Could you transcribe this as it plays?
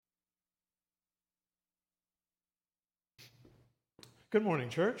Good morning,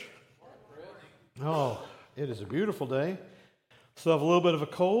 church. Oh, it is a beautiful day. Still have a little bit of a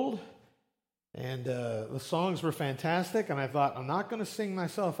cold, and the songs were fantastic, and I thought, I'm not going to sing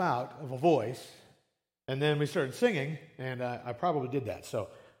myself out of a voice. And then we started singing, and I probably did that. So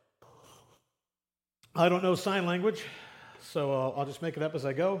I don't know sign language, so I'll just make it up as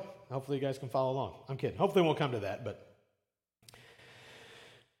I go. Hopefully you guys can follow along. I'm kidding. Hopefully it won't come to that, but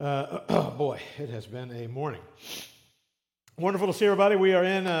oh boy, it has been a morning. Wonderful to see everybody. We are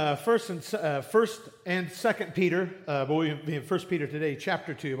in First and Second Peter, but we'll be in First Peter today,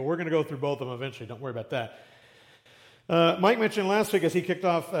 chapter 2. But we're going to go through both of them eventually. Don't worry about that. Mike mentioned last week as he kicked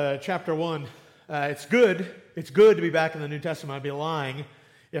off chapter 1. It's good. It's good to be back in the New Testament. I'd be lying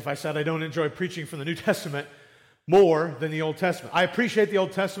if I said I don't enjoy preaching from the New Testament more than the Old Testament. I appreciate the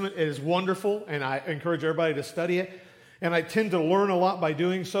Old Testament. It is wonderful, and I encourage everybody to study it. And I tend to learn a lot by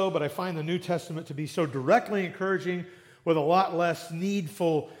doing so, but I find the New Testament to be so directly encouraging with a lot less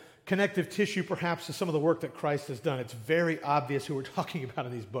needful connective tissue, perhaps, to some of the work that Christ has done. It's very obvious who we're talking about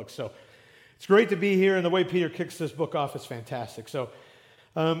in these books. So it's great to be here, and the way Peter kicks this book off is fantastic. So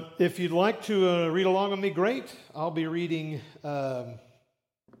if you'd like to read along with me, great. I'll be reading the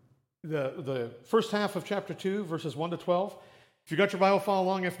first half of chapter 2, verses 1 to 12. If you got your Bible, follow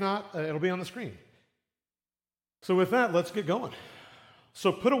along. If not, it'll be on the screen. So with that, let's get going.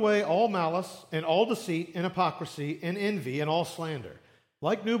 So put away all malice and all deceit and hypocrisy and envy and all slander.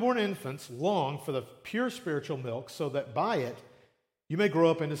 Like newborn infants, long for the pure spiritual milk, so that by it you may grow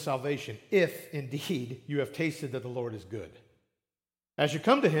up into salvation, if indeed you have tasted that the Lord is good. As you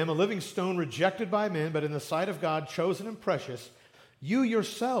come to him, a living stone rejected by men, but in the sight of God chosen and precious, you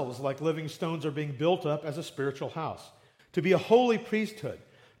yourselves, like living stones, are being built up as a spiritual house, to be a holy priesthood,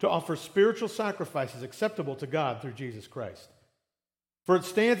 to offer spiritual sacrifices acceptable to God through Jesus Christ. For it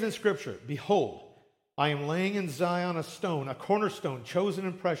stands in Scripture, behold, I am laying in Zion a stone, a cornerstone, chosen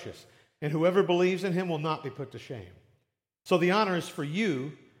and precious, and whoever believes in him will not be put to shame. So the honor is for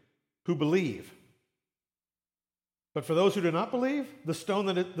you who believe. But for those who do not believe, the stone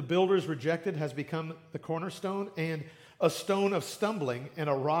that the builders rejected has become the cornerstone, and a stone of stumbling and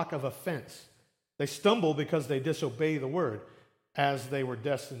a rock of offense. They stumble because they disobey the word, as they were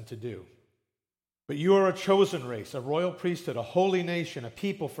destined to do. But you are a chosen race, a royal priesthood, a holy nation, a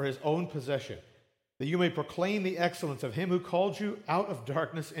people for his own possession, that you may proclaim the excellence of him who called you out of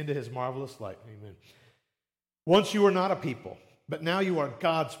darkness into his marvelous light. Amen. Once you were not a people, but now you are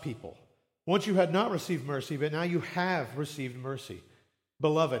God's people. Once you had not received mercy, but now you have received mercy.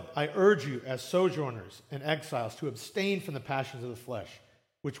 Beloved, I urge you as sojourners and exiles to abstain from the passions of the flesh,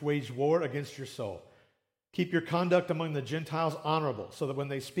 which wage war against your soul. Keep your conduct among the Gentiles honorable, so that when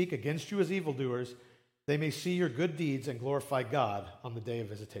they speak against you as evildoers, they may see your good deeds and glorify God on the day of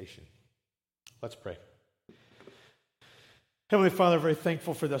visitation. Let's pray. Heavenly Father, very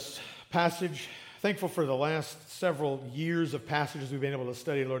thankful for this passage. Thankful for the last several years of passages we've been able to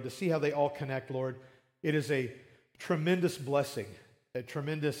study, Lord, to see how they all connect, Lord. It is a tremendous blessing, a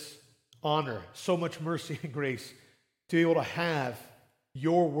tremendous honor, so much mercy and grace to be able to have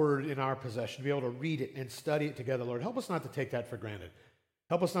your word in our possession, to be able to read it and study it together, Lord. Help us not to take that for granted.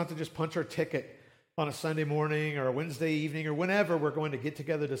 Help us not to just punch our ticket on a Sunday morning or a Wednesday evening or whenever we're going to get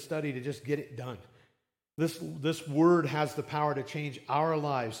together to study, to just get it done. This word has the power to change our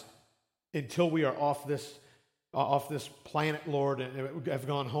lives until we are off this planet, Lord, and have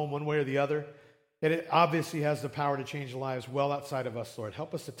gone home one way or the other. And it obviously has the power to change lives well outside of us, Lord.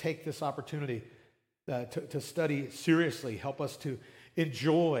 Help us to take this opportunity to study seriously. Help us to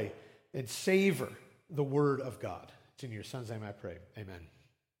enjoy and savor the Word of God. It's in your Son's name I pray. Amen.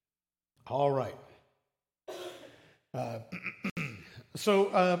 All right.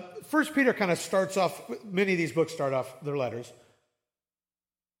 So 1 Peter kind of starts off, many of these books start off their letters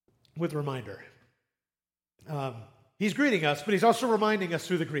with a reminder. He's greeting us, but he's also reminding us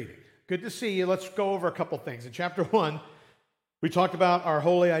through the greeting. Good to see you. Let's go over a couple things. In chapter 1, we talked about our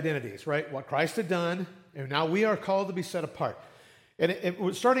holy identities, right? What Christ had done, and now we are called to be set apart.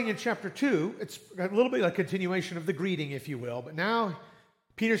 And starting in chapter 2, it's a little bit like a continuation of the greeting, if you will. But now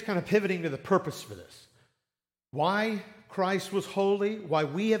Peter's kind of pivoting to the purpose for this. Why Christ was holy, why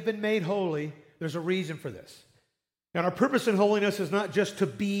we have been made holy, there's a reason for this. And our purpose in holiness is not just to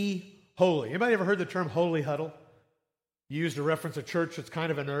be holy. Anybody ever heard the term holy huddle? Used to reference a church that's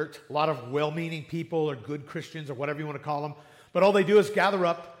kind of inert. A lot of well-meaning people or good Christians or whatever you want to call them. But all they do is gather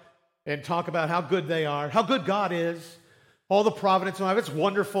up and talk about how good they are, how good God is, all the providence and all that. It's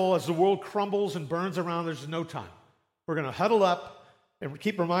wonderful. As the world crumbles and burns around, there's no time. We're going to huddle up and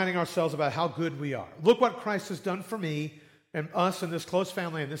keep reminding ourselves about how good we are. Look what Christ has done for me and us and this close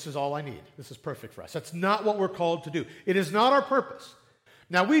family, and this is all I need. This is perfect for us. That's not what we're called to do. It is not our purpose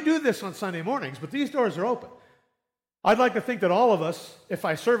Now, we do this on Sunday mornings, but these doors are open. I'd like to think that all of us, if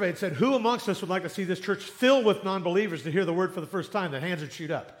I surveyed, said, who amongst us would like to see this church filled with non-believers to hear the word for the first time, the hands would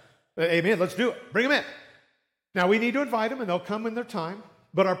shoot up. Amen, let's do it. Bring them in. Now, we need to invite them, and they'll come in their time.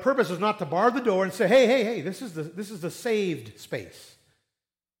 But our purpose is not to bar the door and say, hey, this is the saved space.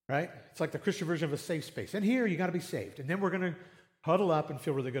 Right? It's like the Christian version of a safe space. And here, you got to be saved. And then we're going to huddle up and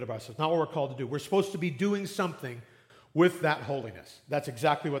feel really good about ourselves. Not what we're called to do. We're supposed to be doing something with that holiness. That's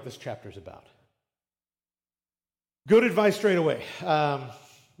exactly what this chapter is about. Good advice straight away.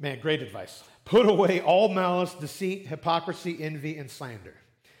 Man, great advice. Put away all malice, deceit, hypocrisy, envy, and slander.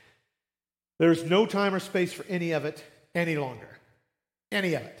 There's no time or space for any of it any longer.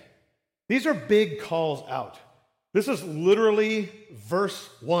 Any of it. These are big calls out. This is literally verse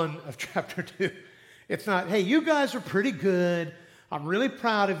 1 of chapter 2. It's not, hey, you guys are pretty good. I'm really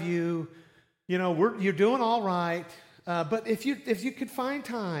proud of you. You know, you're doing all right. But if you could find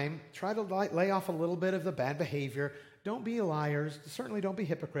time, try to lay off a little bit of the bad behavior. Don't be liars. Certainly don't be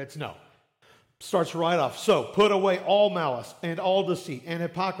hypocrites. No. Starts right off. So, put away all malice and all deceit and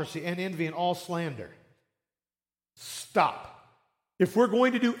hypocrisy and envy and all slander. Stop. If we're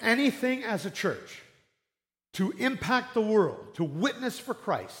going to do anything as a church to impact the world, to witness for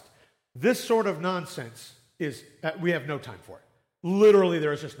Christ, this sort of nonsense we have no time for it. Literally,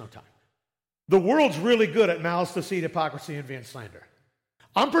 there is just no time. The world's really good at malice, deceit, hypocrisy, envy, and slander.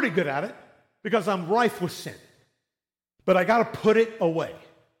 I'm pretty good at it because I'm rife with sin. But I got to put it away.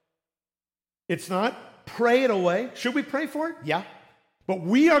 It's not pray it away. Should we pray for it? Yeah. But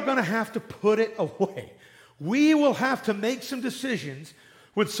we are going to have to put it away. We will have to make some decisions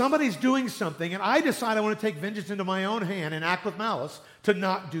when somebody's doing something and I decide I want to take vengeance into my own hand and act with malice to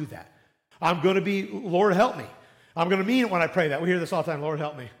not do that. I'm going to be, Lord, help me. I'm going to mean it when I pray that. We hear this all the time, Lord,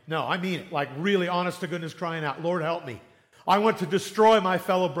 help me. No, I mean it, like really honest to goodness crying out, Lord, help me. I want to destroy my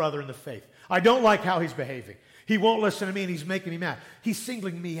fellow brother in the faith. I don't like how he's behaving. He won't listen to me and he's making me mad. He's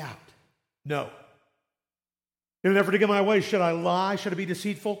singling me out. No. In an effort to get my way, should I lie? Should I be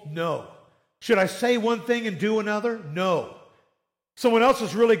deceitful? No. Should I say one thing and do another? No. Someone else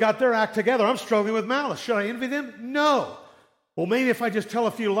has really got their act together. I'm struggling with malice. Should I envy them? No. Well, maybe if I just tell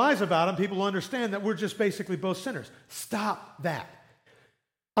a few lies about them, people will understand that we're just basically both sinners. Stop that.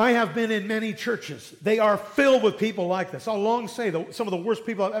 I have been in many churches. They are filled with people like this. I'll long say some of the worst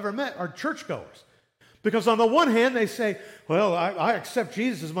people I've ever met are churchgoers. Because on the one hand, they say, well, I accept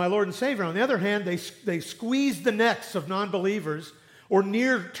Jesus as my Lord and Savior. On the other hand, they squeeze the necks of non-believers or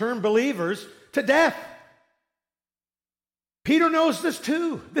near-term believers to death. Peter knows this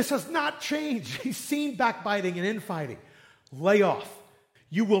too. This has not changed. He's seen backbiting and infighting. Lay off.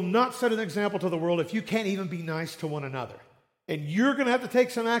 You will not set an example to the world if you can't even be nice to one another. And you're going to have to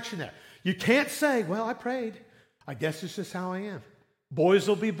take some action there. You can't say, well, I prayed. I guess it's just how I am. Boys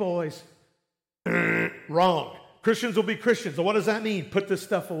will be boys. Wrong. Christians will be Christians. So what does that mean? Put this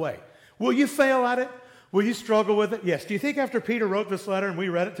stuff away. Will you fail at it? Will you struggle with it? Yes. Do you think after Peter wrote this letter and we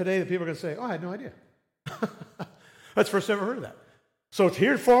read it today that people are going to say, oh, I had no idea? That's the first I've ever heard of that. So it's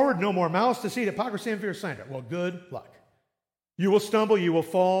here forward, no more malice, deceit, hypocrisy, envy, or slander. Well, good luck. You will stumble, you will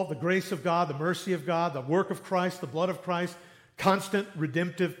fall. The grace of God, the mercy of God, the work of Christ, the blood of Christ, constant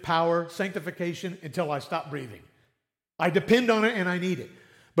redemptive power, sanctification until I stop breathing. I depend on it and I need it.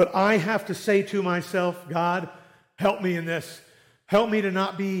 But I have to say to myself, God, help me in this. Help me to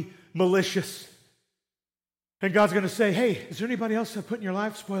not be malicious. And God's going to say, hey, is there anybody else I've put in your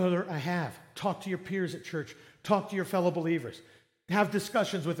life? Spoiler alert, I have. Talk to your peers at church. Talk to your fellow believers. Have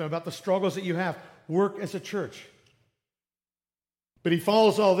discussions with them about the struggles that you have. Work as a church. But he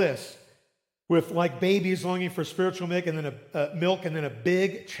follows all this with like babies longing for spiritual milk and then a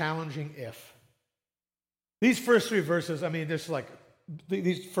big challenging if. These first three verses, I mean,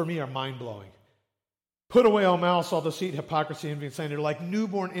 these for me are mind-blowing. Put away all malice, all deceit, hypocrisy, envy, and slander. Like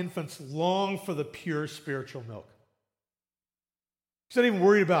newborn infants long for the pure spiritual milk. He's not even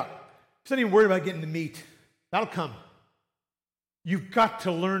worried about getting the meat. That'll come. You've got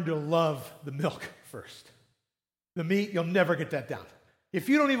to learn to love the milk first. The meat, you'll never get that down. If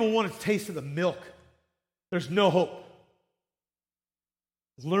you don't even want to taste of the milk, there's no hope.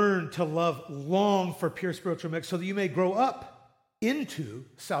 Learn to long for pure spiritual milk so that you may grow up into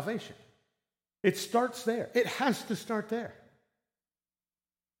salvation. It starts there. It has to start there.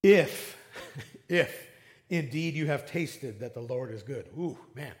 If indeed you have tasted that the Lord is good. Ooh,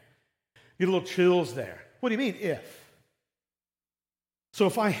 man. Get a little chills there. What do you mean, if? So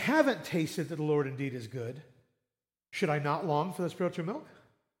if I haven't tasted that the Lord indeed is good, should I not long for the spiritual milk?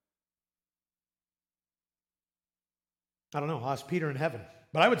 I don't know. I'll ask Peter in heaven.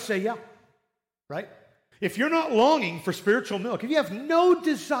 But I would say, yeah. Right? If you're not longing for spiritual milk, if you have no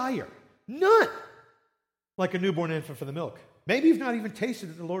desire, none, like a newborn infant for the milk, maybe you've not even tasted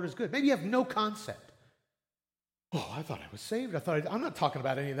that the Lord is good. Maybe you have no concept. Oh, I thought I was saved. I'm not talking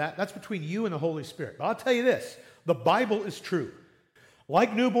about any of that. That's between you and the Holy Spirit. But I'll tell you this, the Bible is true.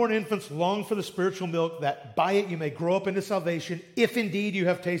 Like newborn infants long for the spiritual milk, that by it you may grow up into salvation, if indeed you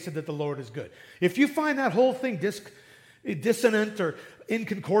have tasted that the Lord is good. If you find that whole thing dissonant or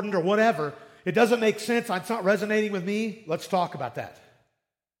inconcordant or whatever, it doesn't make sense, it's not resonating with me, let's talk about that.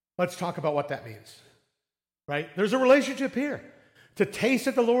 Let's talk about what that means. Right? There's a relationship here. To taste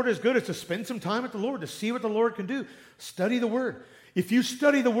that the Lord is good is to spend some time with the Lord, to see what the Lord can do. Study the Word. If you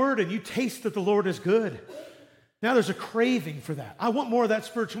study the Word and you taste that the Lord is good, now there's a craving for that. I want more of that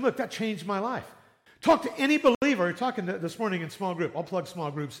spiritual milk. That changed my life. Talk to any believer. We're talking this morning in small group. I'll plug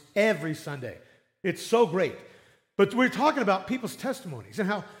small groups every Sunday. It's so great. But we're talking about people's testimonies and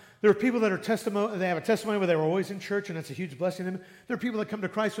how there are people that they have a testimony where they were always in church and that's a huge blessing to them. There are people that come to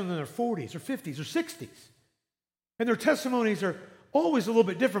Christ when they're in their 40s or 50s or 60s. And their testimonies are always a little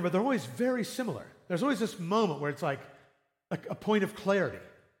bit different, but they're always very similar. There's always this moment where it's like a point of clarity,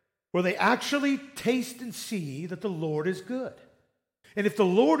 where they actually taste and see that the Lord is good. And if the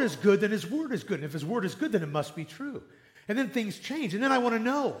Lord is good, then His Word is good. And if His Word is good, then it must be true. And then things change. And then I want to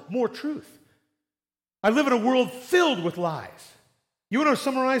know more truth. I live in a world filled with lies. You want to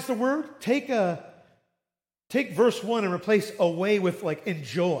summarize the Word? Take verse 1 and replace away with like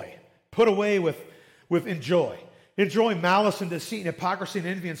enjoy. Put away with enjoy. Enjoy malice and deceit and hypocrisy and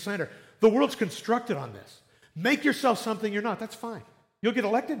envy and slander. The world's constructed on this. Make yourself something you're not. That's fine. You'll get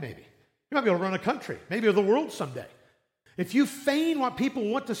elected maybe. You might be able to run a country, maybe the world someday. If you feign what people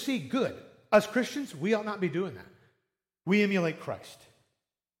want to see good, us Christians, we ought not be doing that. We emulate Christ.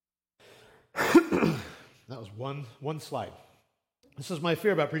 That was one slide. This is my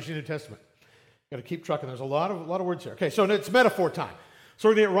fear about preaching the New Testament. Got to keep trucking. There's a lot of words here. Okay, so it's metaphor time. So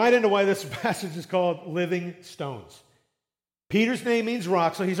we're going to get right into why this passage is called Living Stones. Peter's name means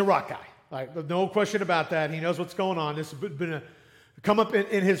rock, so he's a rock guy. Like, no question about that. He knows what's going on. This has been come up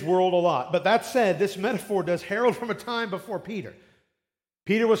in his world a lot. But that said, this metaphor does herald from a time before Peter.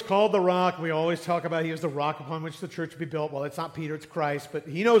 Peter was called the rock. We always talk about he was the rock upon which the church would be built. Well, it's not Peter, it's Christ, but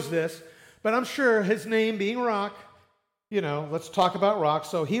he knows this. But I'm sure his name being rock, let's talk about rock.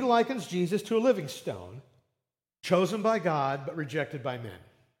 So he likens Jesus to a living stone, chosen by God, but rejected by men.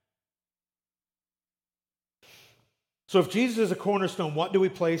 So if Jesus is a cornerstone, what do we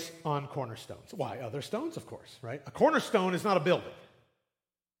place on cornerstones? Why? Other stones, of course, right? A cornerstone is not a building.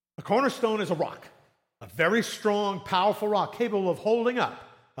 A cornerstone is a rock, a very strong, powerful rock, capable of holding up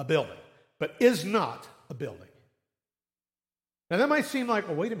a building, but is not a building. Now that might seem like,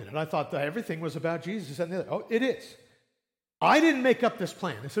 well, wait a minute, I thought that everything was about Jesus and the other. Oh, it is. I didn't make up this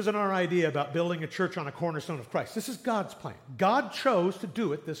plan. This isn't our idea about building a church on a cornerstone of Christ. This is God's plan. God chose to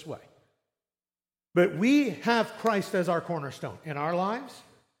do it this way. But we have Christ as our cornerstone in our lives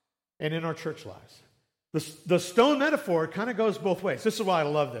and in our church lives. The stone metaphor kind of goes both ways. This is why I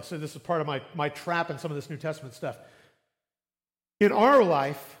love this. And this is part of my trap in some of this New Testament stuff. In our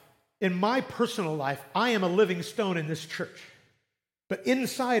life, in my personal life, I am a living stone in this church. But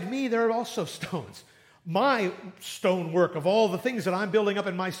inside me, there are also stones. My stonework of all the things that I'm building up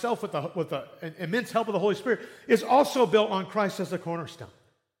in myself with the immense help of the Holy Spirit is also built on Christ as the cornerstone.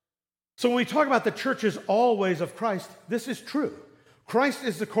 So when we talk about the church is always of Christ, this is true. Christ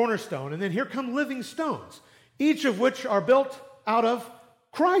is the cornerstone, and then here come living stones, each of which are built out of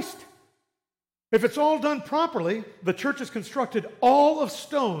Christ. If it's all done properly, the church is constructed all of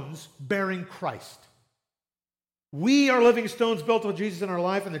stones bearing Christ. We are living stones built with Jesus in our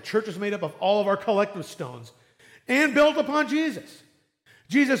life, and the church is made up of all of our collective stones and built upon Jesus.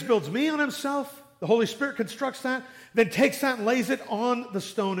 Jesus builds me on himself. The Holy Spirit constructs that, then takes that and lays it on the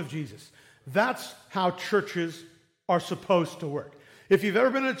stone of Jesus. That's how churches are supposed to work. If you've ever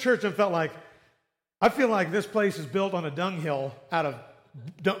been in a church and felt like, I feel like this place is built on a dunghill out of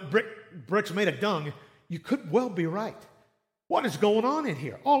bricks made of dung, you could well be right. What is going on in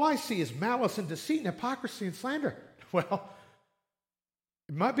here? All I see is malice and deceit and hypocrisy and slander. Well,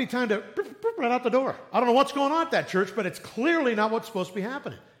 it might be time to right out the door. I don't know what's going on at that church, but it's clearly not what's supposed to be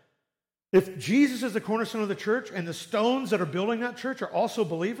happening. If Jesus is the cornerstone of the church and the stones that are building that church are also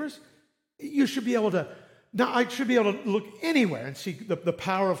believers, you should be able to, now I should be able to look anywhere and see the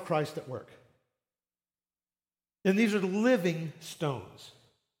power of Christ at work. And these are living stones.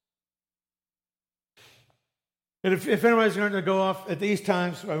 And if anybody's going to go off at these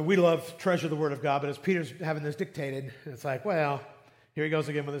times, we love treasure the Word of God, but as Peter's having this dictated, it's like, well, here he goes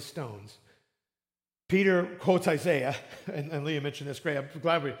again with his stones. Peter quotes Isaiah, and Leah mentioned this, great. I'm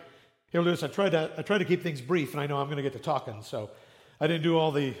glad Here, Lewis, I tried to keep things brief, and I know I'm going to get to talking, so I didn't do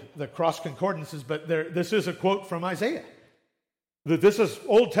all the cross concordances, but this is a quote from Isaiah. This is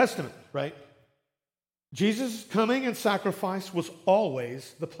Old Testament, right? Jesus' coming and sacrifice was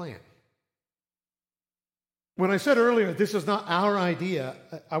always the plan. When I said earlier, this is not our idea,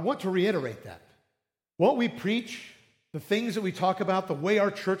 I want to reiterate that. What we preach, the things that we talk about, the way our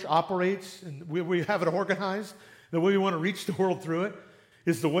church operates, and we have it organized, the way we want to reach the world through it,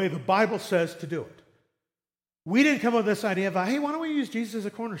 is the way the Bible says to do it. We didn't come up with this idea of, hey, why don't we use Jesus as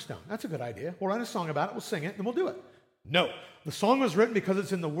a cornerstone? That's a good idea. We'll write a song about it, we'll sing it, and we'll do it. No. The song was written because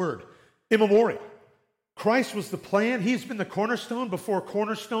it's in the Word. Immemorial. Christ was the plan. He's been the cornerstone before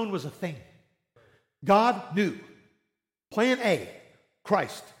cornerstone was a thing. God knew. Plan A,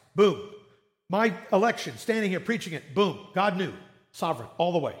 Christ. Boom. My election, standing here preaching it. Boom. God knew. Sovereign,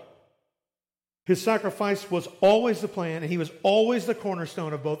 all the way. His sacrifice was always the plan, and he was always the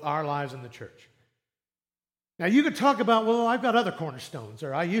cornerstone of both our lives and the church. Now, you could talk about, well, I've got other cornerstones,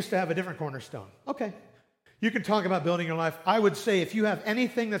 or I used to have a different cornerstone. Okay. You can talk about building your life. I would say if you have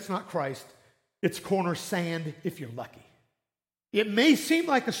anything that's not Christ, it's corner sand if you're lucky. It may seem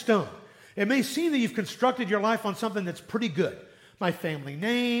like a stone. It may seem that you've constructed your life on something that's pretty good. My family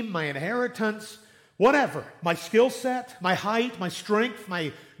name, my inheritance, whatever. My skill set, my height, my strength,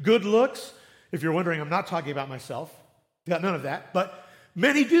 my good looks. If you're wondering, I'm not talking about myself. Got none of that. But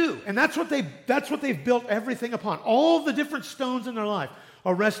many do. And that's what they've built everything upon. All the different stones in their life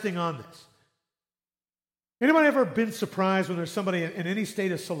are resting on this. Anybody ever been surprised when there's somebody in any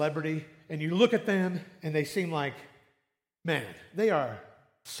state of celebrity and you look at them and they seem like, man, they are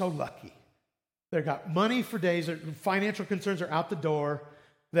so lucky. They've got money for days. Their financial concerns are out the door.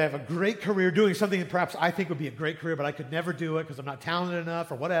 They have a great career doing something that perhaps I think would be a great career, but I could never do it because I'm not talented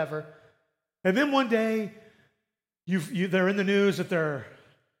enough or whatever. And then one day, they're in the news that they're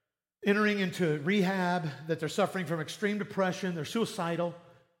entering into rehab, that they're suffering from extreme depression, they're suicidal.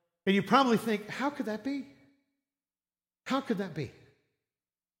 And you probably think, how could that be? How could that be?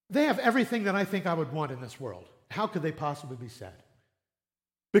 They have everything that I think I would want in this world. How could they possibly be sad?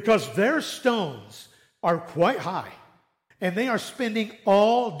 Because their stones are quite high, and they are spending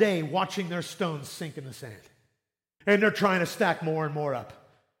all day watching their stones sink in the sand. And they're trying to stack more and more up.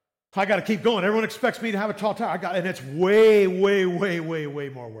 I got to keep going. Everyone expects me to have a tall tower. And it's way, way, way, way, way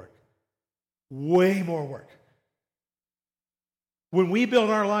more work. Way more work. When we build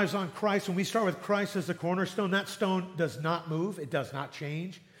our lives on Christ, when we start with Christ as the cornerstone, that stone does not move. It does not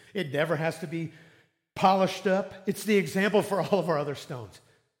change. It never has to be polished up. It's the example for all of our other stones.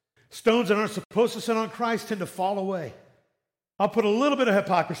 Stones that aren't supposed to sit on Christ tend to fall away. I'll put a little bit of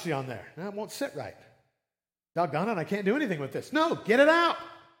hypocrisy on there. That won't sit right. Doggone it, I can't do anything with this. No, get it out.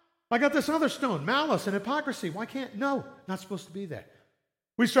 I got this other stone, malice and hypocrisy. Why can't? No, not supposed to be there.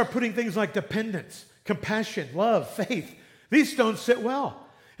 We start putting things like dependence, compassion, love, faith. These stones sit well.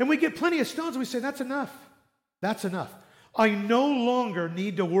 And we get plenty of stones and we say, that's enough. That's enough. I no longer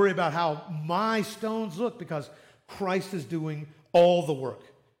need to worry about how my stones look because Christ is doing all the work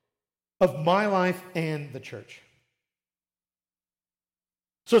of my life and the church.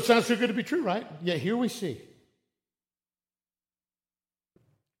 So it sounds too good to be true, right? Yeah, here we see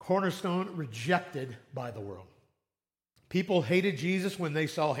cornerstone rejected by the world. People hated Jesus when they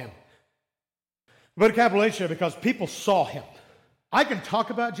saw him. Put a capital H there because people saw him. I can talk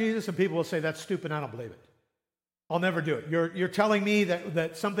about Jesus and people will say, that's stupid, I don't believe it. I'll never do it. You're telling me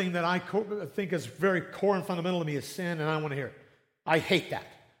that something that I think is very core and fundamental to me is sin, and I don't want to hear it. I hate that.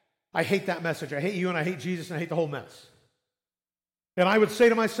 I hate that message. I hate you, and I hate Jesus, and I hate the whole mess. And I would say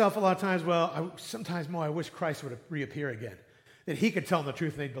to myself a lot of times, well, sometimes more, I wish Christ would reappear again, that he could tell them the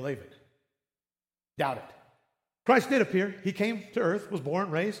truth and they'd believe it. Doubt it. Christ did appear. He came to earth, was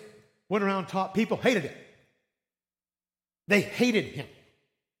born, raised, went around, taught. People hated him. They hated him.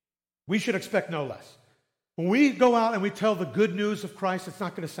 We should expect no less. When we go out and we tell the good news of Christ, it's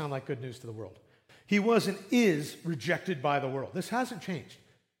not going to sound like good news to the world. He was and is rejected by the world. This hasn't changed.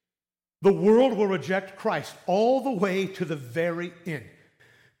 The world will reject Christ all the way to the very end.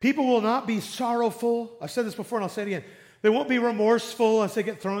 People will not be sorrowful. I've said this before and I'll say it again. They won't be remorseful as they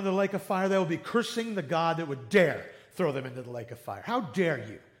get thrown into the lake of fire. They will be cursing the God that would dare throw them into the lake of fire. How dare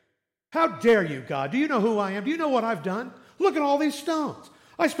you? How dare you, God? Do you know who I am? Do you know what I've done? Look at all these stones.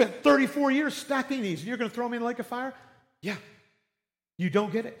 I spent 34 years stacking these, and you're going to throw me in the lake of fire? Yeah. You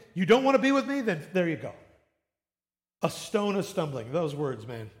don't get it. You don't want to be with me? Then there you go. A stone of stumbling. Those words,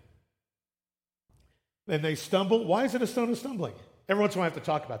 man. And they stumble. Why is it a stone of stumbling? Every once in a while I have to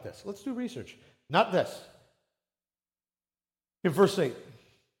talk about this. Let's do research. Not this. In verse 8,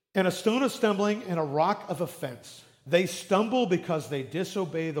 and a stone of stumbling and a rock of offense. They stumble because they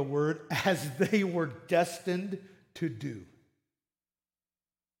disobey the word as they were destined to do.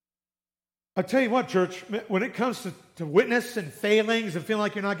 I'll tell you what, church, when it comes to witness and failings and feeling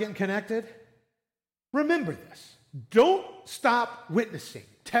like you're not getting connected, remember this. Don't stop witnessing.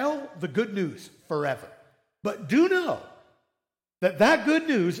 Tell the good news forever. But do know that good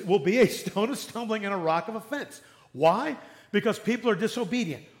news will be a stone of stumbling and a rock of offense. Why? Because people are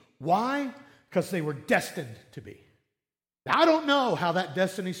disobedient. Why? Because they were destined to be. Now, I don't know how that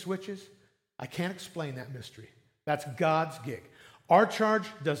destiny switches. I can't explain that mystery. That's God's gig. Our charge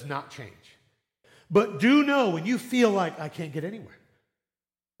does not change. But do know when you feel like I can't get anywhere.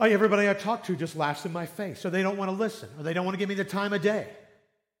 Like everybody I talk to just laughs in my face, or they don't want to listen, or they don't want to give me the time of day.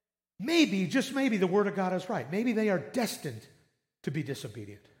 Maybe, just maybe, the Word of God is right. Maybe they are destined to be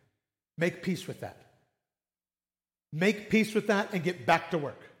disobedient. Make peace with that. Make peace with that and get back to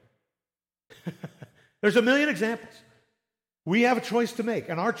work. There's a million examples. We have a choice to make,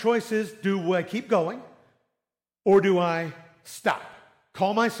 and our choice is, do I keep going, or do I stop?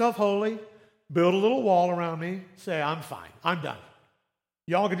 Call myself holy, build a little wall around me, say, I'm fine, I'm done.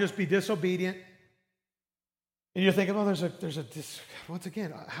 Y'all can just be disobedient. And you're thinking, once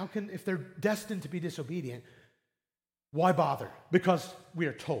again, how can, if they're destined to be disobedient, why bother? Because we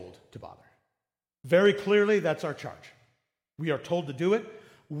are told to bother. Very clearly, that's our charge. We are told to do it.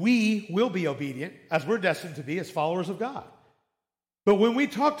 We will be obedient, as we're destined to be as followers of God. But when we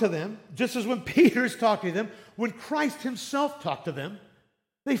talk to them, just as when Peter's talking to them, when Christ himself talked to them,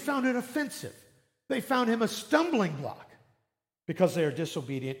 they found it offensive. They found him a stumbling block because they are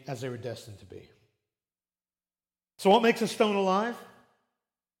disobedient as they were destined to be. So what makes a stone alive?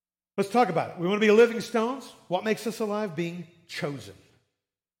 Let's talk about it. We want to be living stones. What makes us alive? Being chosen.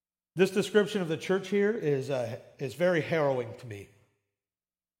 This description of the church here is very harrowing to me.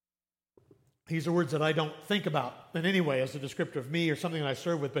 These are words that I don't think about in any way as a descriptor of me or something that I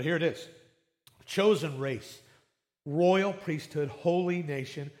serve with, but here it is. Chosen race, royal priesthood, holy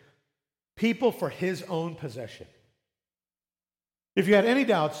nation, people for his own possession. If you had any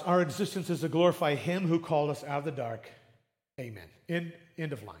doubts, our existence is to glorify him who called us out of the dark. Amen.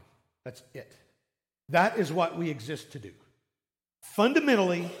 End of line. That's it. That is what we exist to do.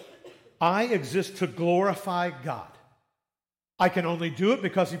 Fundamentally, I exist to glorify God. I can only do it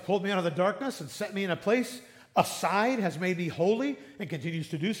because he pulled me out of the darkness and set me in a place aside, has made me holy, and continues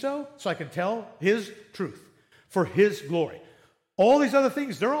to do so I can tell his truth for his glory. All these other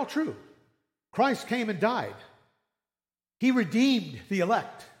things, they're all true. Christ came and died. He redeemed the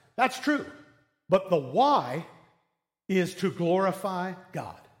elect. That's true. But the why is to glorify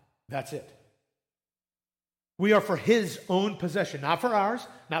God. That's it. We are for his own possession, not for ours,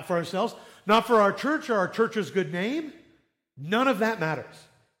 not for ourselves, not for our church or our church's good name. None of that matters.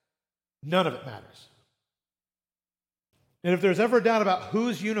 None of it matters. And if there's ever a doubt about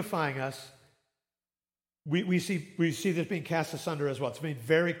who's unifying us, we see this being cast asunder as well. It's made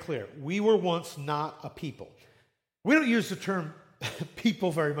very clear. We were once not a people. We don't use the term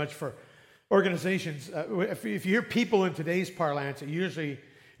people very much for organizations. If you hear people in today's parlance, it usually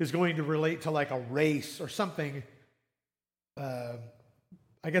is going to relate to like a race or something,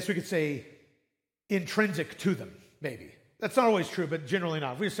 I guess we could say intrinsic to them, maybe. That's not always true, but generally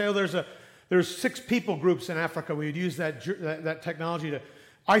not. If we say, there's 6 people groups in Africa, we would use that technology to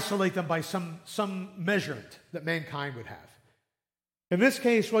isolate them by some measurement that mankind would have. In this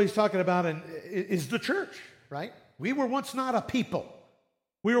case, what he's talking about is the church, right? We were once not a people.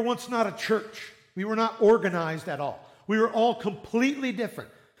 We were once not a church. We were not organized at all. We were all completely different.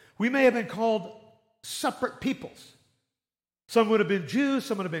 We may have been called separate peoples. Some would have been Jews,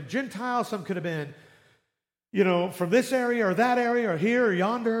 some would have been Gentiles, some could have been, from this area or that area or here or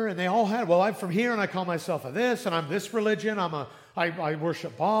yonder, and they all had, well, I'm from here and I call myself a this, and I'm this religion, I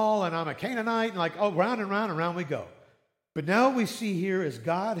worship Baal, and I'm a Canaanite, and round and round and round we go. But now what we see here is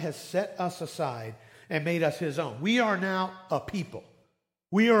God has set us aside and made us his own. We are now a people.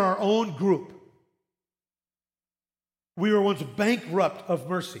 We are our own group. We were once bankrupt of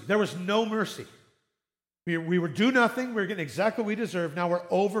mercy. There was no mercy. We were do nothing. We were getting exactly what we deserved. Now we're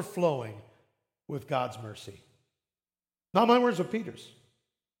overflowing with God's mercy. Not my words, but Peter's.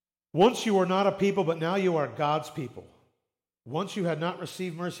 Once you were not a people, but now you are God's people. Once you had not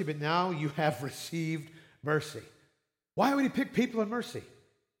received mercy, but now you have received mercy. Why would he pick people and mercy?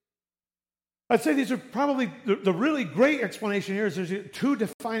 I'd say these are probably the really great explanation here is there's 2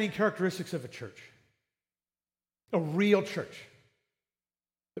 defining characteristics of a church. A real church.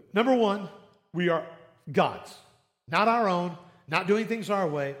 Number 1, we are God's. Not our own, not doing things our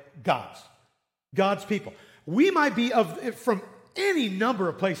way, God's. God's people. We might be from any number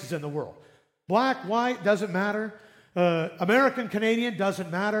of places in the world. Black, white, doesn't matter. American, Canadian,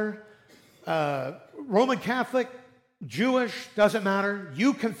 doesn't matter. Roman Catholic, Jewish, doesn't matter.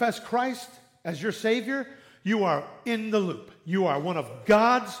 You confess Christ as your Savior, you are in the loop. You are one of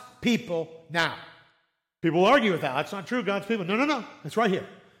God's people now. People argue with that. That's not true, God's people. No. It's right here.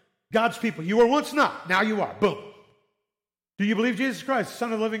 God's people. You were once not. Now you are. Boom. Do you believe Jesus Christ,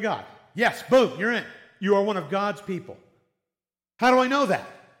 Son of the living God? Yes. Boom. You're in. You are one of God's people. How do I know that?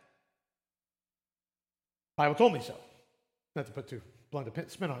 The Bible told me so. Not to put too blunt a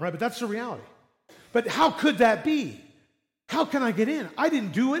spin on it, right? But that's the reality. But how could that be? How can I get in? I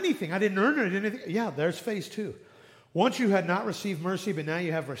didn't do anything. I didn't earn it. Anything. Yeah, there's phase 2. Once you had not received mercy, but now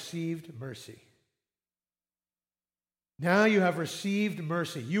you have received mercy. Now you have received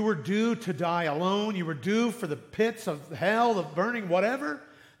mercy. You were due to die alone. You were due for the pits of hell, the burning, whatever.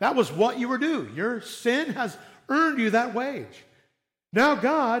 That was what you were due. Your sin has earned you that wage. Now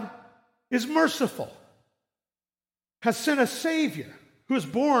God is merciful, has sent a Savior who has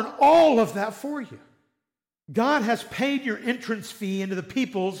borne all of that for you. God has paid your entrance fee into the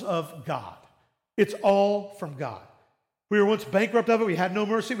peoples of God. It's all from God. We were once bankrupt of it. We had no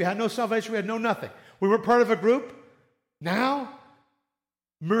mercy. We had no salvation. We had no nothing. We were part of a group. Now,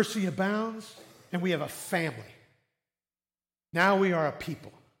 mercy abounds, and we have a family. Now we are a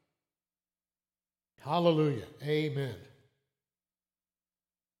people. Hallelujah. Amen.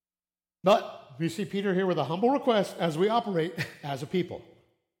 But we see Peter here with a humble request as we operate as a people.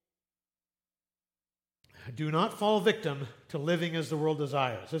 Do not fall victim to living as the world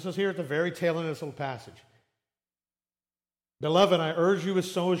desires. This is here at the very tail end of this little passage. Beloved, I urge you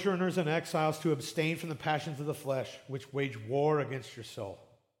as sojourners and exiles to abstain from the passions of the flesh, which wage war against your soul.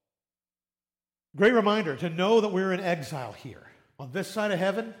 Great reminder to know that we're in exile here. On this side of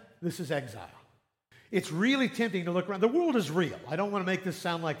heaven, this is exile. It's really tempting to look around. The world is real. I don't want to make this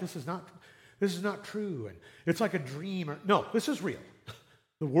sound like this is not true, and it's like a dream. No, this is real.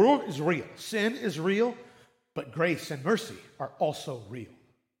 The world is real. Sin is real, but grace and mercy are also real.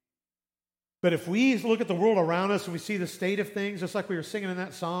 But if we look at the world around us and we see the state of things, just like we were singing in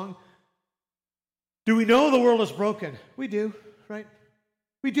that song, do we know the world is broken? We do, right?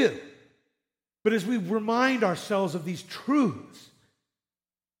 We do. But as we remind ourselves of these truths,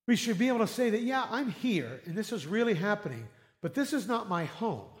 we should be able to say that, yeah, I'm here and this is really happening, but this is not my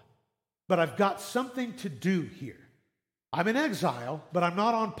home. But I've got something to do here. I'm in exile, but I'm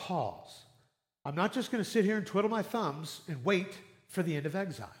not on pause. I'm not just going to sit here and twiddle my thumbs and wait for the end of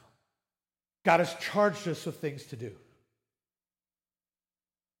exile. God has charged us with things to do.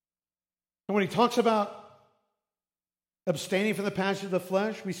 And when he talks about abstaining from the passion of the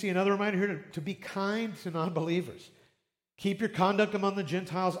flesh, we see another reminder here to be kind to non-believers. Keep your conduct among the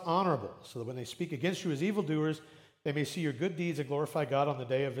Gentiles honorable, so that when they speak against you as evildoers, they may see your good deeds and glorify God on the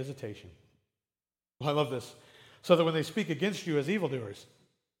day of visitation. I love this. So that when they speak against you as evildoers,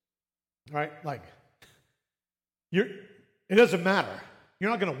 right? Like, it doesn't matter.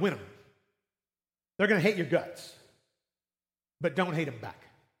 You're not going to win them. They're going to hate your guts, but don't hate them back.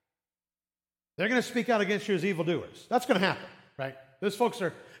 They're going to speak out against you as evildoers. That's going to happen, right? Those folks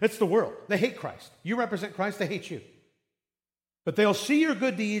it's the world. They hate Christ. You represent Christ, they hate you. But they'll see your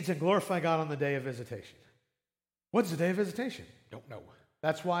good deeds and glorify God on the day of visitation. What's the day of visitation? Don't know.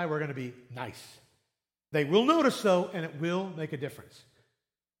 That's why we're going to be nice. They will notice, though, and it will make a difference.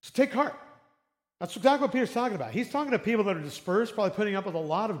 So take heart. That's exactly what Peter's talking about. He's talking to people that are dispersed, probably putting up with a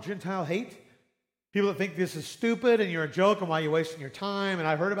lot of Gentile hate. People that think this is stupid and you're a joke and why are you wasting your time, and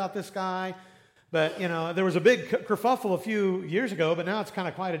I've heard about this guy. But, there was a big kerfuffle a few years ago, but now it's kind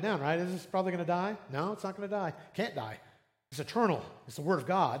of quieted down, right? Is this probably going to die? No, it's not going to die. Can't die. It's eternal. It's the Word of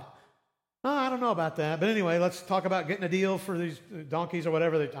God. I don't know about that. But anyway, let's talk about getting a deal for these donkeys or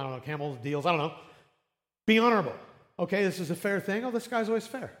whatever. Camel deals. I don't know. Be honorable. Okay, this is a fair thing. Oh, this guy's always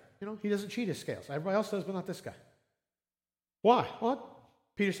fair. He doesn't cheat his scales. Everybody else does, but not this guy. Why? Well,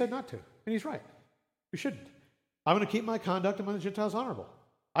 Peter said not to, and he's right. We shouldn't. I'm going to keep my conduct among the Gentiles honorable.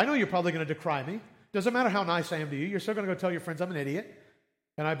 I know you're probably going to decry me. Doesn't matter how nice I am to you. You're still going to go tell your friends I'm an idiot,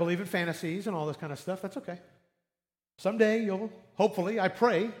 and I believe in fantasies and all this kind of stuff. That's okay. Someday hopefully, I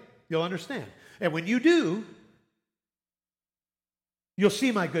pray, you'll understand. And when you do, you'll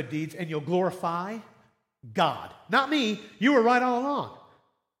see my good deeds and you'll glorify God. Not me. You were right all along.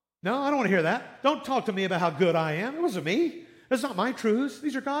 No, I don't want to hear that. Don't talk to me about how good I am. It wasn't me. That's not my truths.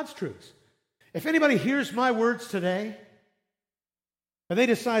 These are God's truths. If anybody hears my words today and they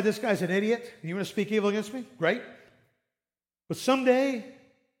decide this guy's an idiot and you want to speak evil against me, great. But someday,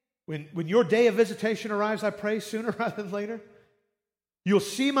 when your day of visitation arrives, I pray sooner rather than later, you'll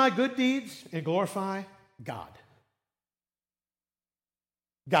see my good deeds and glorify God.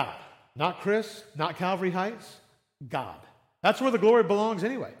 God. Not Chris, not Calvary Heights, God. That's where the glory belongs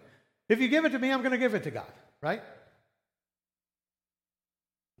anyway. If you give it to me, I'm going to give it to God, right?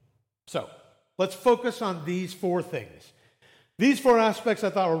 So, let's focus on these four things. These four aspects I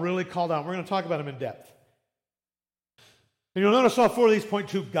thought were really called out. We're going to talk about them in depth. And you'll notice all four of these point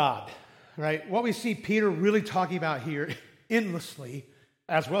to God, right? What we see Peter really talking about here endlessly,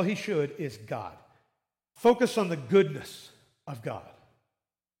 as well he should, is God. Focus on the goodness of God.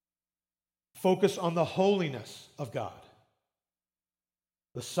 Focus on the holiness of God.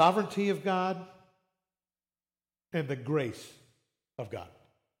 The sovereignty of God and the grace of God.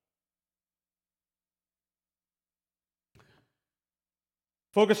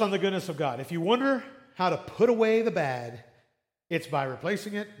 Focus on the goodness of God. If you wonder how to put away the bad, it's by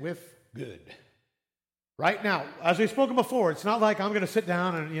replacing it with good. Right now, as we've spoken before, it's not like I'm going to sit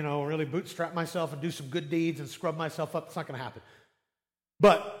down and, really bootstrap myself and do some good deeds and scrub myself up. It's not going to happen.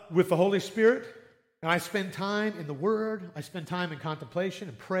 But with the Holy Spirit, and I spend time in the Word, I spend time in contemplation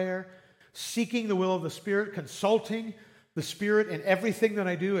and prayer, seeking the will of the Spirit, consulting the Spirit in everything that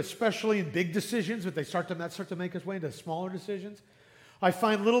I do, especially in big decisions, but that start to make its way into smaller decisions. I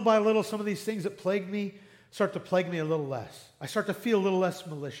find little by little some of these things that plague me start to plague me a little less. I start to feel a little less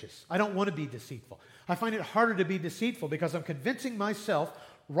malicious. I don't want to be deceitful. I find it harder to be deceitful because I'm convincing myself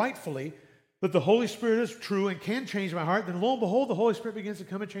rightfully that the Holy Spirit is true and can change my heart. Then lo and behold, the Holy Spirit begins to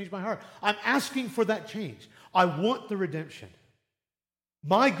come and change my heart. I'm asking for that change. I want the redemption.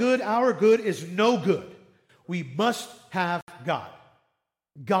 My good, our good is no good. We must have God.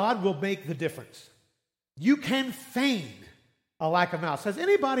 God will make the difference. You can feign a lack of malice. Has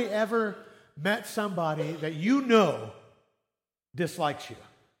anybody ever met somebody that you know dislikes you?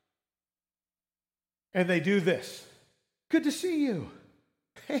 And they do this. Good to see you.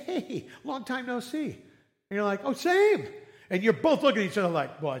 Hey, long time no see. And you're like, oh, same. And you're both looking at each other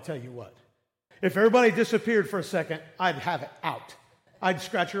like, well, I tell you what. If everybody disappeared for a second, I'd have it out. I'd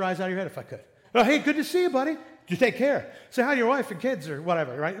scratch your eyes out of your head if I could. Oh, hey, good to see you, buddy. You take care. Say hi to your wife and kids or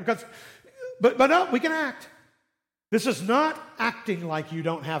whatever, right? But no, we can act. This is not acting like you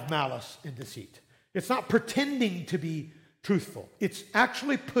don't have malice and deceit. It's not pretending to be truthful. It's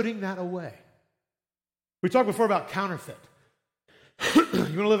actually putting that away. We talked before about counterfeit. You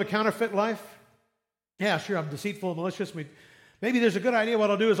want to live a counterfeit life? Yeah, sure, I'm deceitful and malicious. Maybe there's a good idea.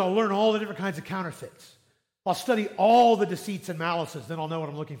 What I'll do is I'll learn all the different kinds of counterfeits. I'll study all the deceits and malices, then I'll know what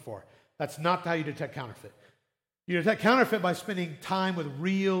I'm looking for. That's not how you detect counterfeit. You detect counterfeit by spending time with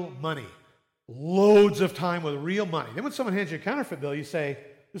real money. Loads of time with real money. Then when someone hands you a counterfeit bill, you say,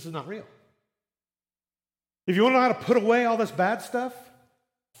 this is not real. If you want to know how to put away all this bad stuff,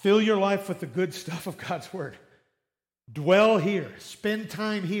 fill your life with the good stuff of God's Word. Dwell here. Spend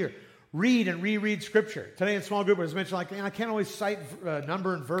time here. Read and reread Scripture. Today in small group it was mentioned, like, I can't always cite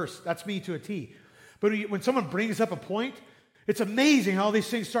number and verse. That's me to a T. But when someone brings up a point, it's amazing how all these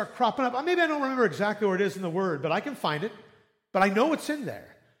things start cropping up. Maybe I don't remember exactly where it is in the Word, but I can find it. But I know it's in there.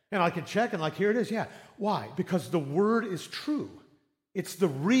 And I can check and here it is. Yeah. Why? Because the Word is true. It's the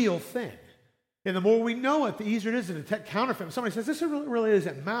real thing. And the more we know it, the easier it is to detect counterfeit. When somebody says, this really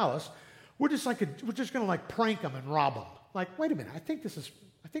isn't malice, we're just going to prank them and rob them. Like, wait a minute, I think this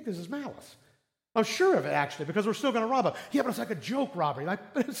is malice. I'm sure of it, actually, because we're still going to rob them. Yeah, but it's like a joke robbery.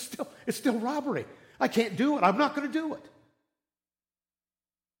 But it's still robbery. I can't do it. I'm not going to do it.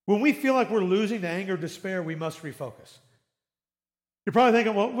 When we feel like we're losing to anger or despair, we must refocus. You're probably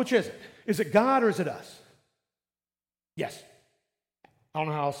thinking, well, which is it? Is it God or is it us? Yes. I don't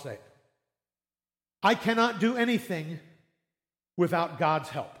know how else to say it. I cannot do anything without God's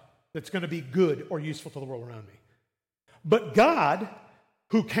help that's going to be good or useful to the world around me. But God,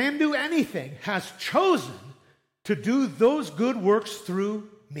 who can do anything, has chosen to do those good works through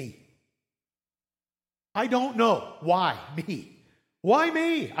me. I don't know. Why me? Why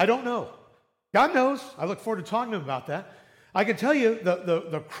me? I don't know. God knows. I look forward to talking to him about that. I can tell you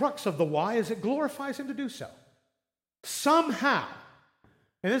the crux of the why is it glorifies him to do so. Somehow,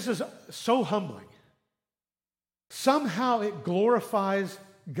 and this is so humbling, somehow it glorifies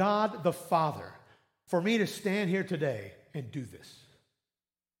God the Father for me to stand here today and do this.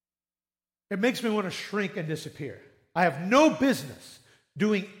 It makes me want to shrink and disappear. I have no business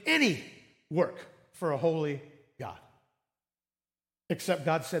doing any work for a holy God, except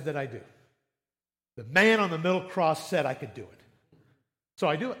God said that I do. The man on the middle cross said I could do it. So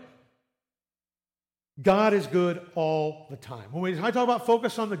I do it. God is good all the time. When I talk about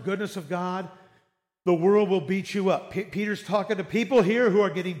focus on the goodness of God, the world will beat you up. Peter's talking to people here who are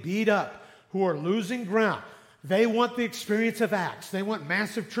getting beat up, who are losing ground. They want the experience of Acts. They want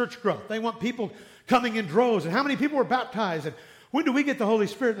massive church growth. They want people coming in droves. And how many people were baptized? And when do we get the Holy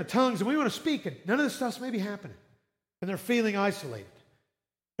Spirit and the tongues? And we want to speak. And none of this stuff's maybe happening. and they're feeling isolated.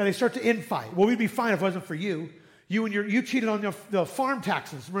 And they start to infight. Well, we'd be fine if it wasn't for you. You cheated on the farm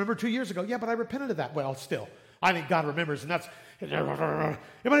taxes, remember 2 years ago? Yeah, but I repented of that. Well, still, I think God remembers, and that's... Anybody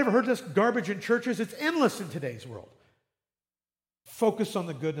ever heard this garbage in churches? It's endless in today's world. Focus on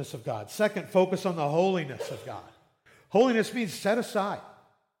the goodness of God. Second, focus on the holiness of God. Holiness means set aside.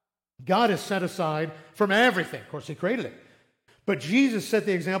 God is set aside from everything. Of course, He created it. But Jesus set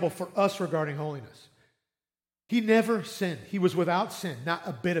the example for us regarding holiness. He never sinned. He was without sin, not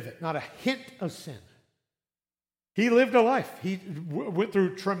a bit of it, not a hint of sin. He lived a life. He went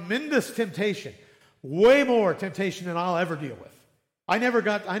through tremendous temptation, way more temptation than I'll ever deal with. I never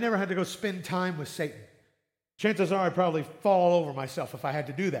had to go spend time with Satan. Chances are I'd probably fall all over myself if I had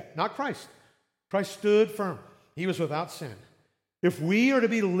to do that. Not Christ. Christ stood firm. He was without sin. If we are to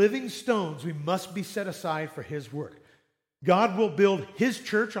be living stones, we must be set aside for His work. God will build His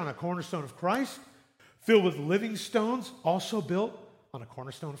church on a cornerstone of Christ, filled with living stones, also built on a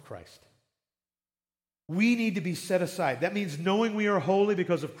cornerstone of Christ. We need to be set aside. That means knowing we are holy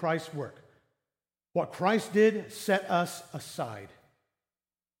because of Christ's work. What Christ did set us aside.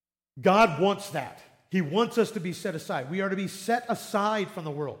 God wants that. He wants us to be set aside. We are to be set aside from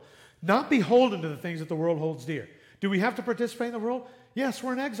the world, not beholden to the things that the world holds dear. Do we have to participate in the world? Yes,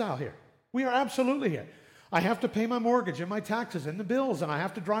 we're in exile here. We are absolutely here. I have to pay my mortgage and my taxes and the bills, and I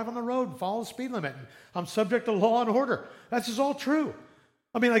have to drive on the road and follow the speed limit. And I'm subject to law and order. That's just all true.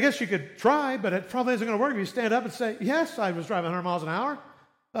 I mean, I guess you could try, but it probably isn't going to work if you stand up and say, yes, I was driving 100 miles an hour.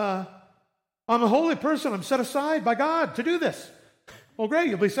 I'm a holy person. I'm set aside by God to do this. Well, great.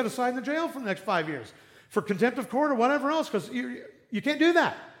 You'll be set aside in the jail for the next 5 years for contempt of court or whatever else, because you can't do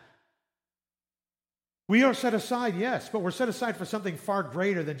that. We are set aside, yes, but we're set aside for something far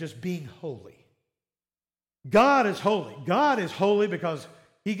greater than just being holy. God is holy. God is holy because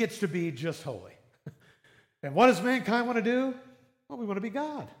He gets to be just holy. And what does mankind want to do? Well, we want to be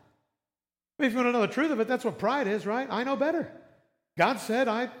God. I mean, if you want to know the truth of it, that's what pride is, right? I know better. God said,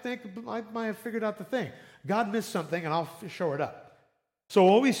 I think I might have figured out the thing. God missed something, and I'll show it up. So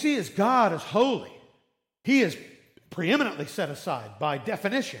what we see is God is holy. He is preeminently set aside by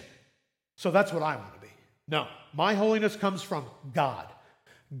definition. So that's what I want to be. No, my holiness comes from God.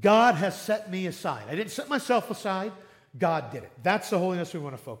 God has set me aside. I didn't set myself aside. God did it. That's the holiness we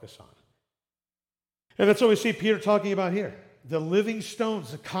want to focus on. And that's what we see Peter talking about here. The living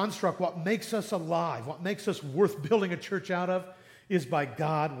stones, the construct, what makes us alive, what makes us worth building a church out of, is by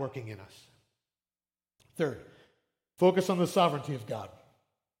God working in us. Third, focus on the sovereignty of God.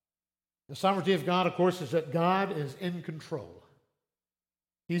 The sovereignty of God, of course, is that God is in control.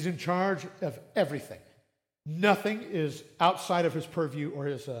 He's in charge of everything. Nothing is outside of His purview or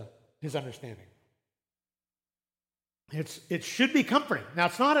His understanding. It should be comforting. Now,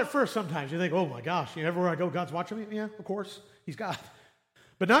 it's not at first sometimes. You think, oh my gosh, everywhere I go, God's watching me? Yeah, of course, He's God.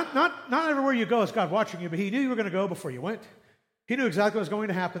 But not everywhere you go is God watching you, but He knew you were going to go before you went. He knew exactly what was going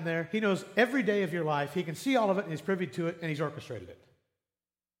to happen there. He knows every day of your life. He can see all of it, and He's privy to it, and He's orchestrated it.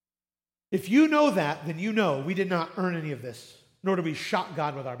 If you know that, then you know we did not earn any of this, nor do we shock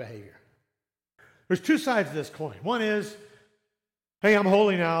God with our behavior. There's two sides to this coin. One is, hey, I'm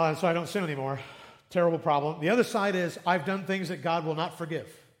holy now, and so I don't sin anymore. Terrible problem. The other side is, I've done things that God will not forgive.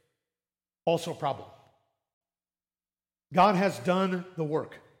 Also a problem. God has done the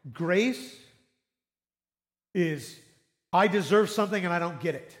work. Grace is, I deserve something and I don't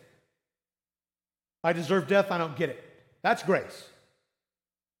get it. I deserve death, I don't get it. That's grace.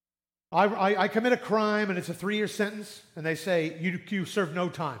 I commit a crime and it's a 3-year sentence, and they say, you serve no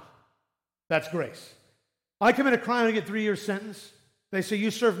time. That's grace. I commit a crime and I get 3-year sentence. They say,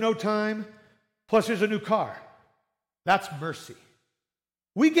 you serve no time, plus here's a new car. That's mercy.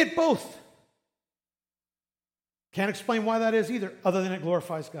 We get both. Can't explain why that is either, other than it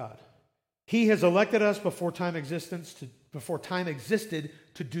glorifies God. He has elected us before time existed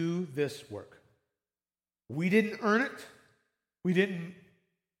to do this work. We didn't earn it. We didn't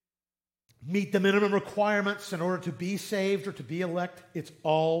meet the minimum requirements in order to be saved or to be elect. It's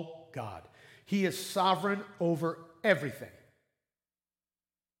all God. He is sovereign over everything.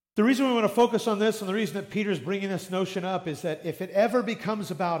 The reason we want to focus on this, and the reason that Peter's bringing this notion up, is that if it ever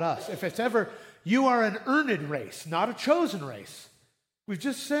becomes about us, if it's ever, you are an earned race, not a chosen race. We've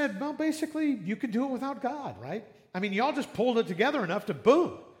just said, well, basically, you can do it without God, right? I mean, y'all just pulled it together enough to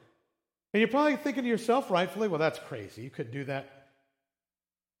boom. And you're probably thinking to yourself, rightfully, well, that's crazy. You couldn't do that.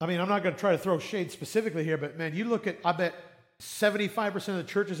 I mean, I'm not going to try to throw shade specifically here, but man, you look at, I bet 75% of the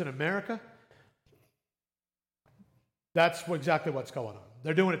churches in America, that's exactly what's going on.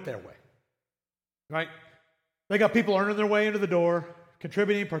 They're doing it their way, right? They got people earning their way into the door,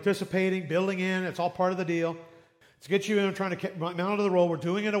 contributing, participating, building in. It's all part of the deal. Let's get you in trying to mount onto the role. We're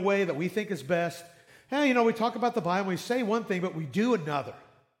doing it in a way that we think is best. Hey, we talk about the Bible, we say one thing, but we do another.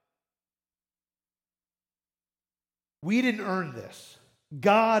 We didn't earn this.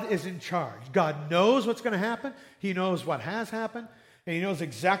 God is in charge. God knows what's going to happen. He knows what has happened. And He knows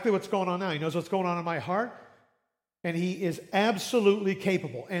exactly what's going on now. He knows what's going on in my heart. And He is absolutely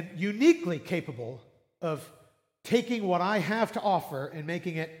capable and uniquely capable of taking what I have to offer and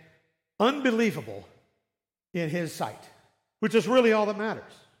making it unbelievable in His sight, which is really all that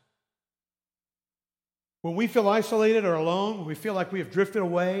matters. When we feel isolated or alone, when we feel like we have drifted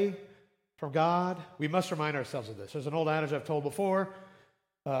away from God, we must remind ourselves of this. There's an old adage I've told before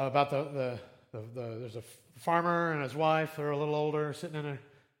about there's a farmer and his wife. They're a little older, sitting in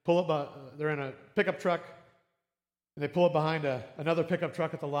they're in a pickup truck, and they pull up behind another pickup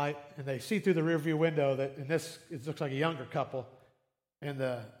truck at the light, and they see through the rearview window that it looks like a younger couple, and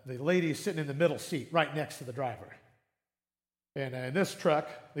the lady's sitting in the middle seat right next to the driver. And in this truck,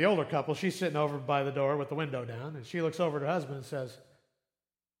 the older couple, she's sitting over by the door with the window down, and she looks over at her husband and says,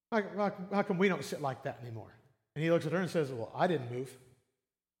 how come we don't sit like that anymore? And he looks at her and says, well, I didn't move.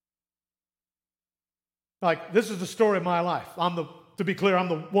 Like, this is the story of my life. To be clear, I'm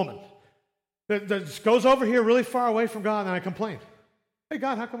the woman that just goes over here really far away from God, and I complain. Hey,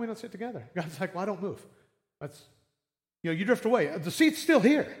 God, how come we don't sit together? God's like, well, I don't move. You drift away. The seat's still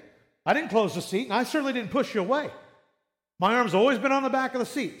here. I didn't close the seat, and I certainly didn't push you away. My arm's always been on the back of the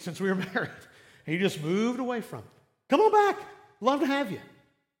seat since we were married. And you just moved away from it. Come on back. Love to have you.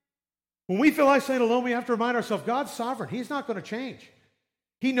 When we feel isolated alone, we have to remind ourselves, God's sovereign. He's not going to change.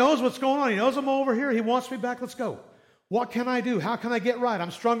 He knows what's going on. He knows I'm over here. He wants me back. Let's go. What can I do? How can I get right?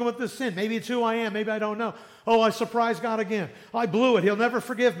 I'm struggling with this sin. Maybe it's who I am. Maybe I don't know. Oh, I surprised God again. I blew it. He'll never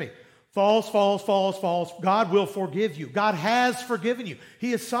forgive me. False. God will forgive you. God has forgiven you.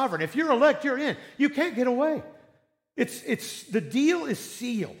 He is sovereign. If you're elect, you're in. You can't get away. The deal is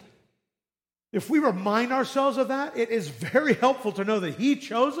sealed. If we remind ourselves of that, it is very helpful to know that He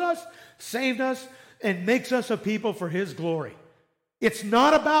chose us, saved us, and makes us a people for His glory. It's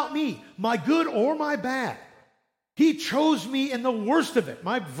not about me, my good or my bad. He chose me in the worst of it.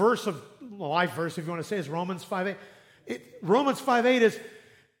 My life verse, if you want to say, is Romans 5:8. Romans 5:8 is,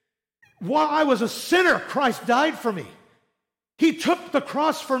 while I was a sinner, Christ died for me. He took the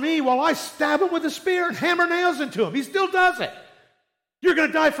cross for me while I stab him with a spear and hammer nails into him. He still does it. You're going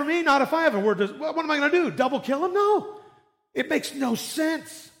to die for me? Not if I have a word. What am I going to do? Double kill him? No. It makes no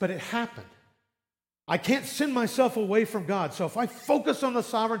sense, but it happened. I can't send myself away from God. So if I focus on the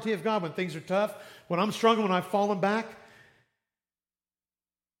sovereignty of God when things are tough, when I'm struggling, when I've fallen back,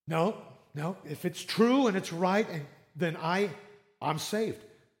 no. If it's true and it's right, then I'm saved.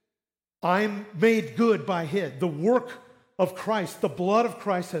 I'm made good by His. The work of Christ, the blood of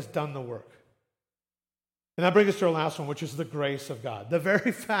Christ has done the work. And that brings us to our last one, which is the grace of God. The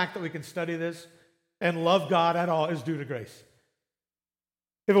very fact that we can study this and love God at all is due to grace.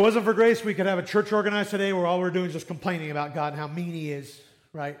 If it wasn't for grace, we could have a church organized today where all we're doing is just complaining about God and how mean He is,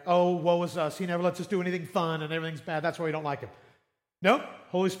 right? Oh, woe is us. He never lets us do anything fun and everything's bad. That's why we don't like Him. Nope.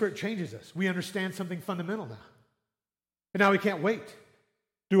 Holy Spirit changes us. We understand something fundamental now. And now we can't wait.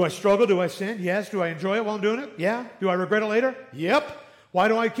 Do I struggle? Do I sin? Yes. Do I enjoy it while I'm doing it? Yeah. Do I regret it later? Yep. Why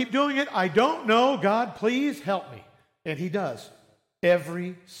do I keep doing it? I don't know. God, please help me. And He does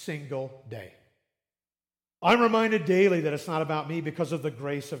every single day. I'm reminded daily that it's not about me because of the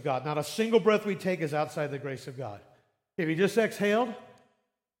grace of God. Not a single breath we take is outside the grace of God. If you just exhaled,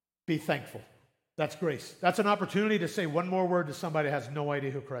 be thankful. That's grace. That's an opportunity to say one more word to somebody who has no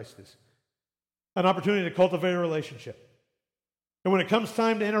idea who Christ is. An opportunity to cultivate a relationship. And when it comes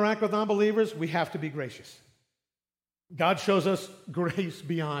time to interact with unbelievers, we have to be gracious. God shows us grace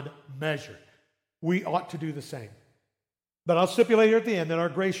beyond measure. We ought to do the same. But I'll stipulate here at the end that our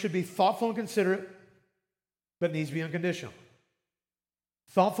grace should be thoughtful and considerate, but needs to be unconditional.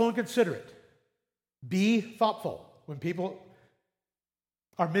 Thoughtful and considerate. Be thoughtful when people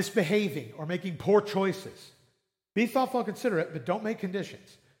are misbehaving or making poor choices. Be thoughtful and considerate, but don't make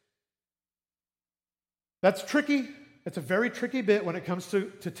conditions. That's tricky. It's a very tricky bit when it comes to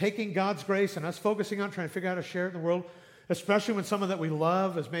taking God's grace and us focusing on trying to figure out how to share it in the world, especially when someone that we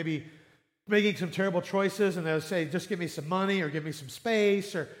love is maybe making some terrible choices and they'll say, just give me some money or give me some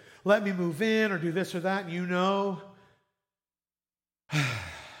space or let me move in or do this or that. And you know,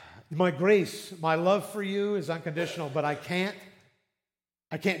 my grace, my love for you is unconditional, but I can't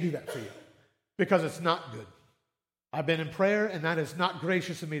do that for you because it's not good. I've been in prayer and that is not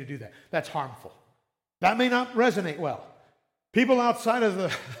gracious of me to do that. That's harmful. That may not resonate well. People outside of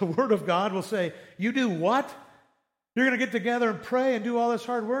the Word of God will say, you do what? You're going to get together and pray and do all this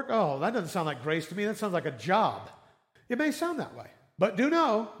hard work? Oh, that doesn't sound like grace to me. That sounds like a job. It may sound that way, but do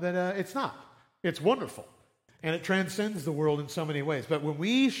know that it's not. It's wonderful, and it transcends the world in so many ways. But when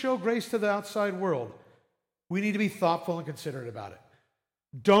we show grace to the outside world, we need to be thoughtful and considerate about it.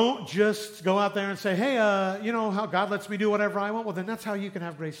 Don't just go out there and say, hey, you know how God lets me do whatever I want? Well, then that's how you can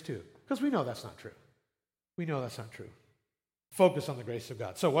have grace too, because we know that's not true. We know that's not true. Focus on the grace of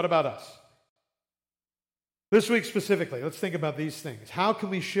God. So what about us? This week specifically, let's think about these things. How can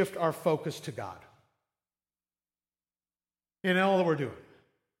we shift our focus to God in all that we're doing?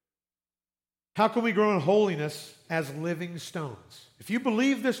 How can we grow in holiness as living stones? If you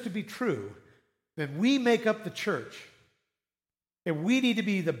believe this to be true, then we make up the church, and we need to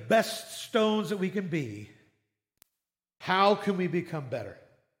be the best stones that we can be. How can we become better?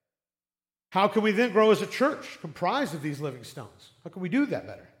 How can we then grow as a church comprised of these living stones? How can we do that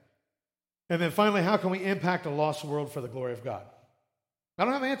better? And then finally, how can we impact a lost world for the glory of God? I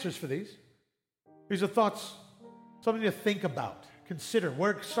don't have answers for these. These are thoughts, something to think about, consider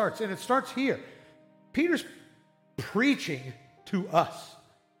where it starts. And it starts here. Peter's preaching to us.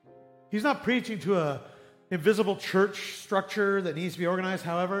 He's not preaching to an invisible church structure that needs to be organized.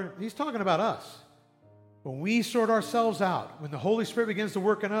 However, he's talking about us. When we sort ourselves out, when the Holy Spirit begins to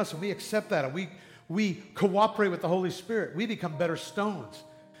work in us and we accept that and we cooperate with the Holy Spirit, we become better stones.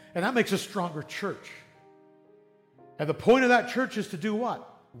 And that makes a stronger church. And the point of that church is to do what?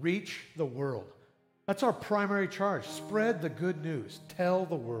 Reach the world. That's our primary charge. Spread the good news. Tell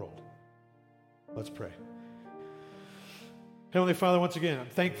the world. Let's pray. Heavenly Father, once again, I'm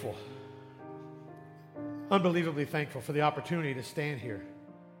thankful. Unbelievably thankful for the opportunity to stand here.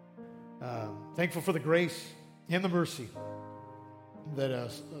 Thankful for the grace and the mercy that a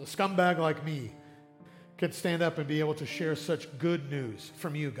scumbag like me could stand up and be able to share such good news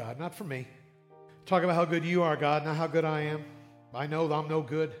from you, God, not from me. Talk about how good you are, God, not how good I am. I know I'm no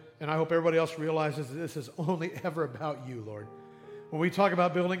good, and I hope everybody else realizes that this is only ever about you, Lord. When we talk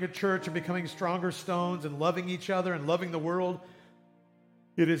about building a church and becoming stronger stones and loving each other and loving the world,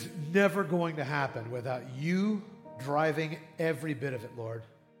 it is never going to happen without you driving every bit of it, Lord.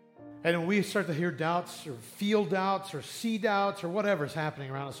 And when we start to hear doubts or feel doubts or see doubts or whatever is happening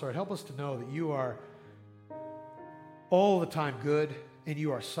around us, Lord, help us to know that you are all the time good and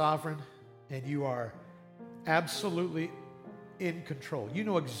you are sovereign and you are absolutely in control. You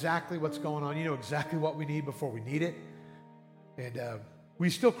know exactly what's going on. You know exactly what we need before we need it. And we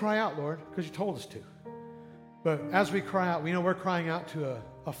still cry out, Lord, because you told us to. But as we cry out, we know we're crying out to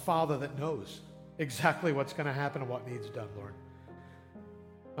a Father that knows exactly what's going to happen and what needs done, Lord.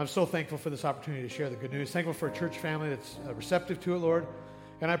 I'm so thankful for this opportunity to share the good news. Thankful for a church family that's receptive to it, Lord.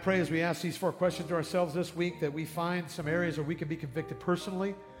 And I pray as we ask these 4 questions to ourselves this week that we find some areas where we can be convicted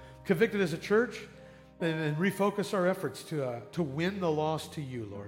personally, convicted as a church, and refocus our efforts to win the lost to you, Lord.